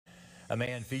A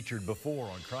man featured before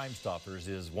on Crime Stoppers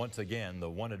is once again the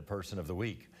wanted person of the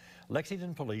week.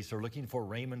 Lexington police are looking for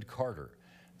Raymond Carter.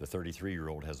 The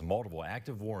 33-year-old has multiple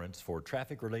active warrants for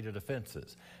traffic-related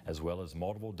offenses, as well as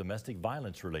multiple domestic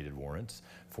violence-related warrants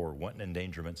for wanton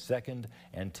endangerment second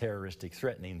and terroristic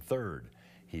threatening third.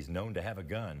 He's known to have a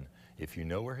gun. If you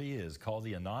know where he is, call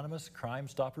the anonymous Crime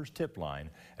Stoppers tip line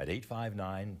at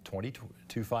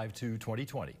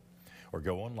 859-252-2020 or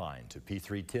go online to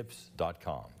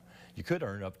p3tips.com. You could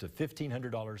earn up to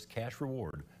 $1,500 cash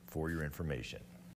reward for your information.